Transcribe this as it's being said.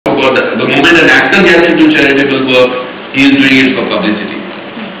the moment an actor gets into charitable work, he is doing it for publicity.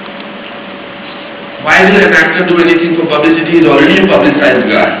 Why will an actor do anything for publicity? He is already a publicized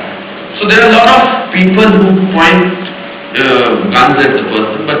guy. So there are a lot of people who point guns at the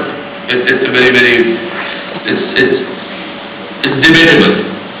person, but it's a it's debatable.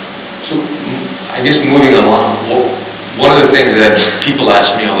 So I guess moving along, one of the things that people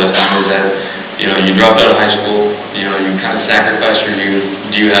ask me all the time is that, you know, you dropped out of high school, you know, you kind of sacrificed your youth.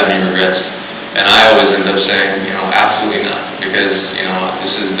 Do you have any regrets? And I always end up saying, you know, absolutely not, because, you know,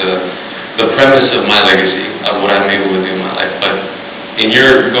 this is the premise of my legacy, of what I'm able to do in my life. But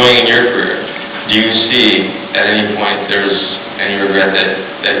going in your career, do you see at any point there's any regret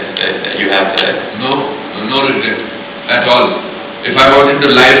that you have today? No regret at all. If I wanted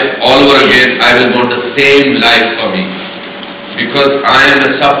the life all over again, I will want the same life for me, because I am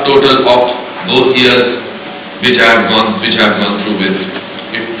a subtotal of those years which I have gone through with.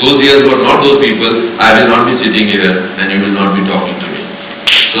 If those years were not those people, I will not be sitting here and you will not be talking to me.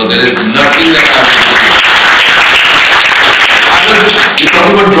 So there is nothing that I have to do. If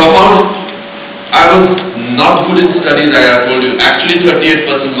talking about dropout, I was not good in studies, I told you, actually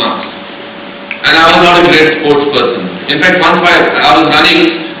 38% marks. And I was not a great sports person. In fact, once I was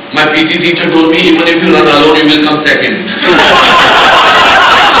running, my PT teacher told me, even if you run alone, you will come second.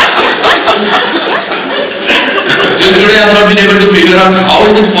 Till today, I have not been able to figure out how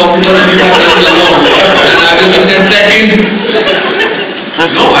it is possible that you can run alone. And I will come second.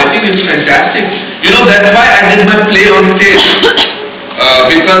 No, I think it's fantastic. You know, that's why I did my play on stage.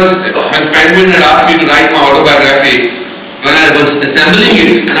 Because when Penguin had asked me to write my autobiography, when I was assembling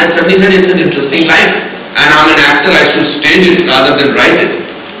it, and I suddenly said it's an interesting life, and I'm an actor, I should stage it rather than write it.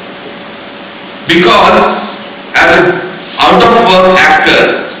 Because as an out-of-work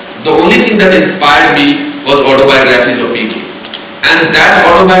actor, the only thing that inspired me was autobiographies of people. And that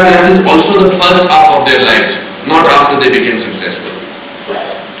autobiography is also the first half of their lives, not after they became successful.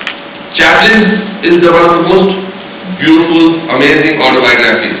 Chaplin is one of the most beautiful, amazing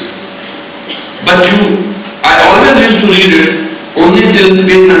autobiographies. But I always used to read it only till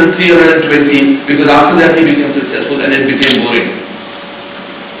page 320, because after that he became successful and it became boring.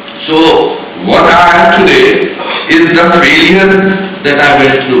 So what I have today is the failure that I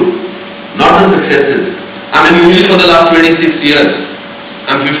went through, not the successes. I'm in music for the last 26 years.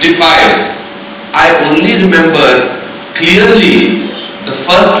 I'm 55. I only remember clearly the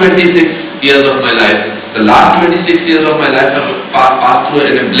first 26 years of my life. The last 26 years of my life have passed through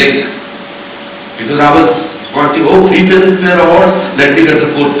in a blink. Because I was wanting, oh, 3 Filmfare Awards, let me get the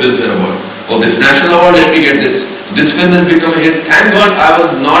 4th Filmfare Award. Oh, this national award, let me get this. This film has become a hit. Thank God I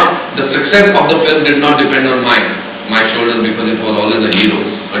was not, the success of the film did not depend on my shoulders, because it was always a hero,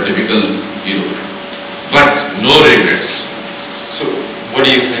 a typical hero. But no regrets. So, what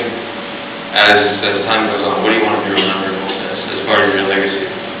do you think, as time goes on, what do you want to be remembered as part of your legacy?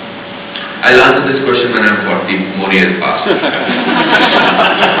 I'll answer this question when I'm 40, more years past.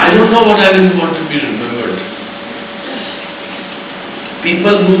 I don't know what I will want to be remembered.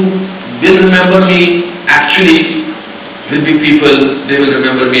 People who will remember me actually will be people, they will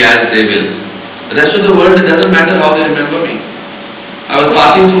remember me as they will. The rest of the world, it doesn't matter how they remember me. I was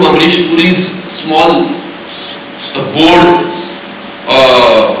passing through Amrish Puri's small board,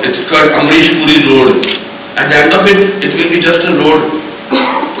 it's called Amrish Puri Road. At the end of it, it will be just a road.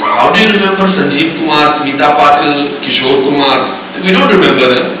 How do you remember Sanjeev Kumar, Smita Patil, Kishore Kumar? We don't remember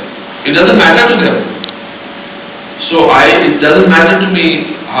them. It doesn't matter to them. So it doesn't matter to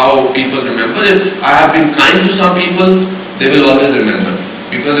me how people remember. If I have been kind to some people, they will always remember.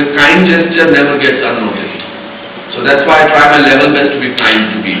 Because a kind gesture never gets unnoticed. So that's why I try my level best to be kind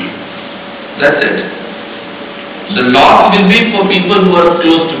to people. That's it. The loss will be for people who are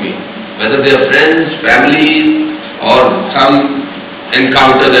close to me. Whether they are friends, family, or some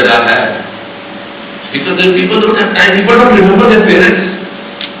encounter that I had. Because then people don't have time, people don't remember their parents.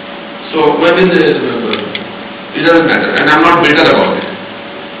 So why will they remember? It doesn't matter, and I'm not bitter about it.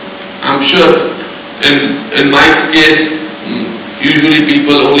 I'm sure in my case, usually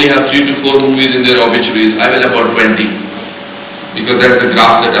people only have 3 to 4 movies in their obituaries. I will have about 20. Because that's the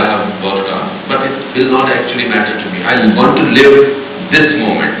graph that I have worked on. But it will not actually matter to me. I want to live this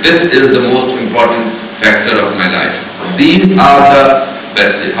moment. This is the most important factor of my life. These are the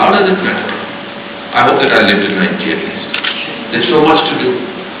best days. How does it matter? I hope that I lived to 90 at least. There's so much to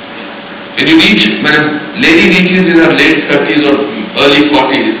do. When a lady reaches in her late 30s or early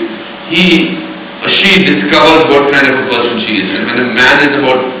 40s, he or she discovers what kind of a person she is. And when a man is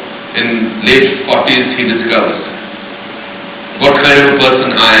about in late 40s, he discovers what kind of a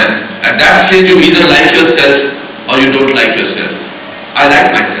person I am. At that stage, you either like yourself or you don't like yourself. I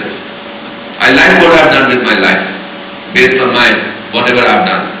like myself. I like what I've done with my life, based on my whatever I've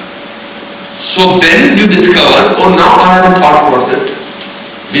done. So then you discover, oh, now I have a thought process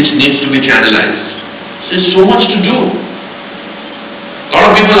which needs to be channelized. So there's so much to do. A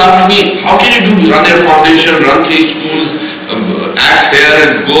lot of people ask me, how can you run a foundation, run 3 schools, act here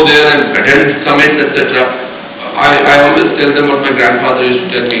and go there and attend summits, etc. I always tell them what my grandfather used to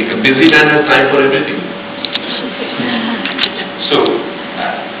tell me, a busy man has time for everything. So,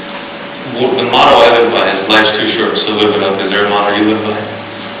 the motto I live by is life's too short, so live it up. Is there a motto you live by?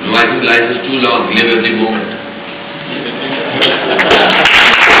 No, I think life is too long, live every moment.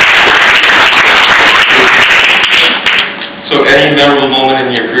 So any memorable moment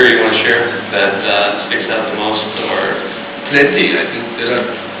in your career you want to share that sticks out the most, or? Plenty. I think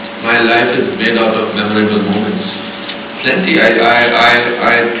my life is made out of memorable moments. Plenty. I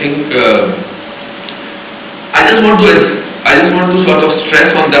think I just want to sort of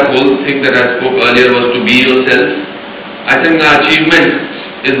stress on that whole thing that I spoke earlier, was to be yourself. I think the achievement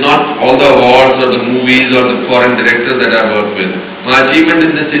is not all the awards or the movies or the foreign directors that I work with. My achievement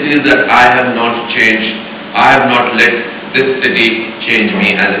in the city is that I have not changed. I have not let this city change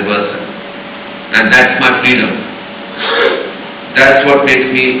me as a person. And that's my freedom. That's what makes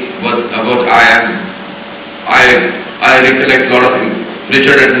me what I am. I recollect a lot of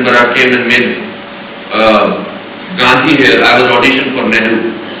Richard Attenborough came and made Gandhi here. I was auditioned for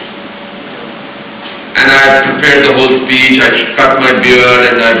Nehru. And I prepared the whole speech, I cut my beard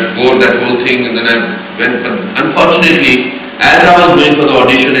and I wore that whole thing, and then I went. But unfortunately, as I was going for the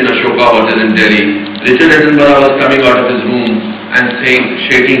audition in Ashoka Hotel in Delhi, Richard Attenborough was coming out of his room and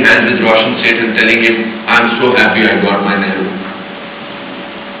shaking hands with Roshan Seth and telling him, I'm so happy I got my Nehru.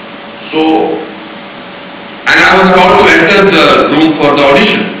 So, and I was about to enter the room for the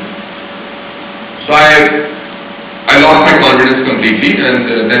audition. So I lost my confidence completely,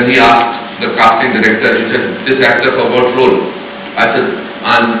 and then he asked the casting director, he said, this actor for what role? I said,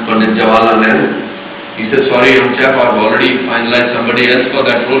 I'm Pandit Jawaharlal Nehru. He said, sorry, young chap, I've already finalized somebody else for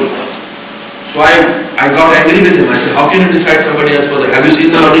that role. So I got angry with him. I said, how can you decide somebody else for that? Have you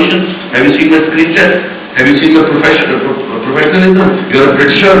seen my audition? Have you seen my screen test? Have you seen my professionalism? You're a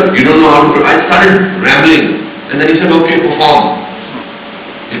Britisher, you don't know how to... I started rambling. And then he said, okay, perform.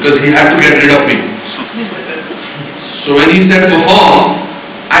 Because he had to get rid of me. So when he said perform,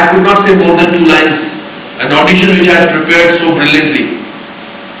 I could not say more than 2 lines. An audition which I had prepared so brilliantly.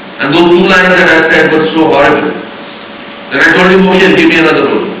 And those 2 lines that I said were so horrible. Then I told him, okay, give me another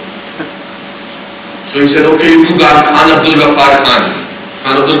role. So he said, okay, you do Khan Abdul Ghaffar Khan.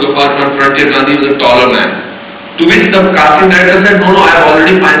 Khan Abdul Ghaffar Khan, Frontier Gandhi, was a taller man. To which the casting director said, no, I have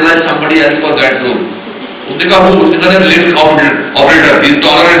already finalized somebody else for that role. Usne kaha, who? Usne kaha, lift operator. He is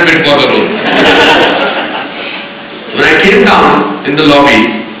taller and fit for the role. When I came down in the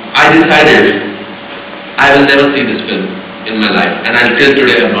lobby, I decided I will never see this film in my life, and until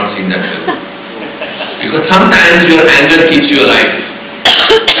today I have not seen that film. Because sometimes your anger keeps you alive.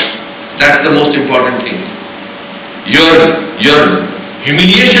 That's the most important thing. Your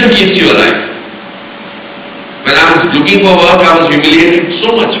humiliation keeps you alive. When I was looking for work, I was humiliated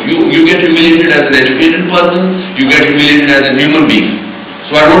so much. You get humiliated as an educated person, you get humiliated as a human being.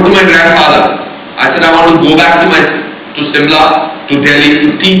 So I wrote to my grandfather. I said I want to go back to Simla, to Delhi to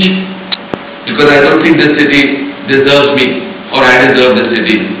teach, because I don't think this city deserves me, or I deserve this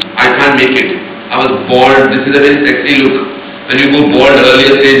city. I can't make it. I was bald. This is a very sexy look. When you go bald,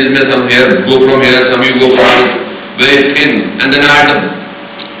 earlier stages, some hair go from here, some you go from very thin, and then I had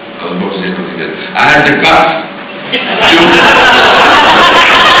I was about to say something else. I had the cut.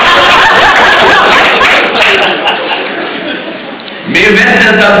 May West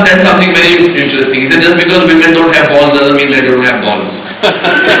has said something very interesting. He said, just because women don't have balls doesn't mean they don't have balls.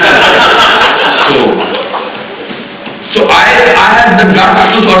 So I had the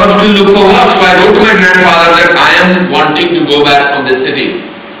guts to sort of still look for work. So I wrote to my grandfather that I am wanting to go back from this city.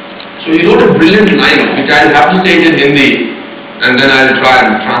 So he wrote a brilliant line, which I'll have to say it in Hindi, and then I'll try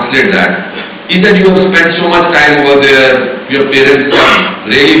and translate that. He said, you have spent so much time over there, your parents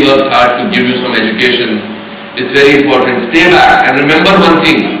have really worked hard to give you some education. It's very important. Stay back and remember one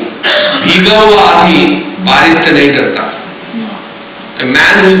thing. Bhiga hua aadmi barish se nahi darta. A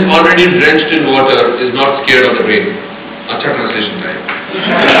man who is already drenched in water is not scared of the rain. Acha translation time.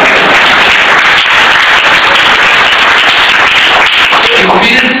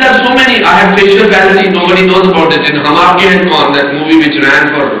 Experiences are so many. I have facial palsy. Nobody knows about it. In Hum Aapke Hain Kaun, that movie which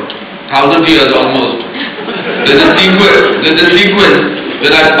ran for 1,000 years almost. There's a sequence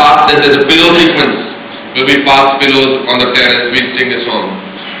where I pass. There's a pillow sequence. Where we pass pillows on the terrace, we sing a song.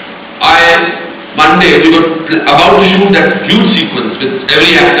 One day we were about to shoot that huge sequence with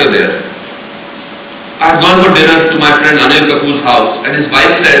every actor there. I had gone for dinner to my friend Anil Kapoor's house, and his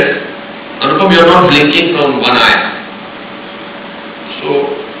wife said, Anupam, you are not blinking from one eye. So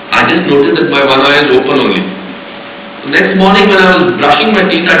I just noticed that my one eye is open only. The next morning when I was brushing my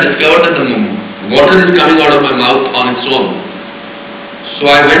teeth, I discovered that the water is coming out of my mouth on its own. So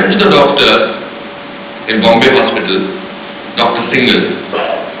I went to the doctor in Bombay hospital, Dr. Singhal,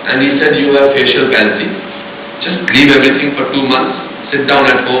 and he said, you have facial palsy. Just leave everything for 2 months, sit down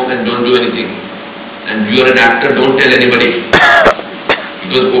at home and don't do anything. And you are an actor, don't tell anybody.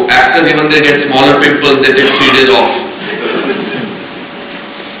 Because actors, even they get smaller pimples, they take 3 days off.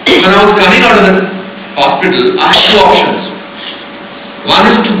 When I was coming out of the hospital, I had 2 options. One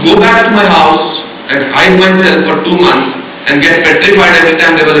is to go back to my house and hide myself for 2 months and get petrified every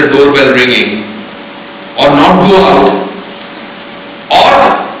time there was a doorbell ringing, or not go out, or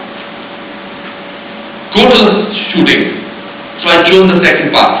go to the shooting. So I chose the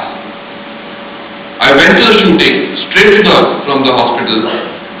second path. I went to the shooting, straight from the hospital,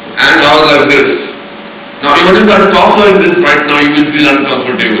 and I was like this. Now even if I talk like this right now, you will feel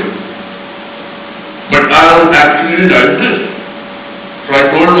uncomfortable. But I was actually like this. So I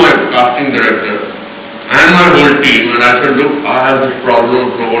told my casting director and my whole team, and I said, look, I have this problem,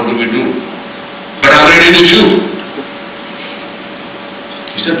 so what do we do? But I'm ready to shoot.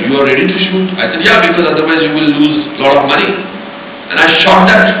 He said, you are ready to shoot? I said, yeah, because otherwise you will lose a lot of money. And I shot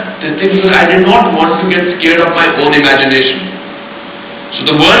that thing because I did not want to get scared of my own imagination. So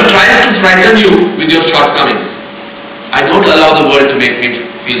the world tries to frighten you with your shortcomings. I don't allow the world to make me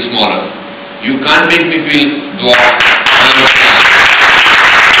feel smaller. You can't make me feel dwarf.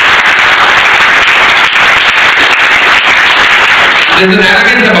 There's an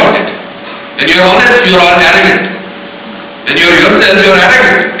arrogance about it. When you're honest, you're all arrogant. When you're yourself, you're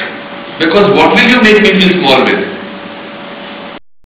arrogant. Because what will you make me feel small with?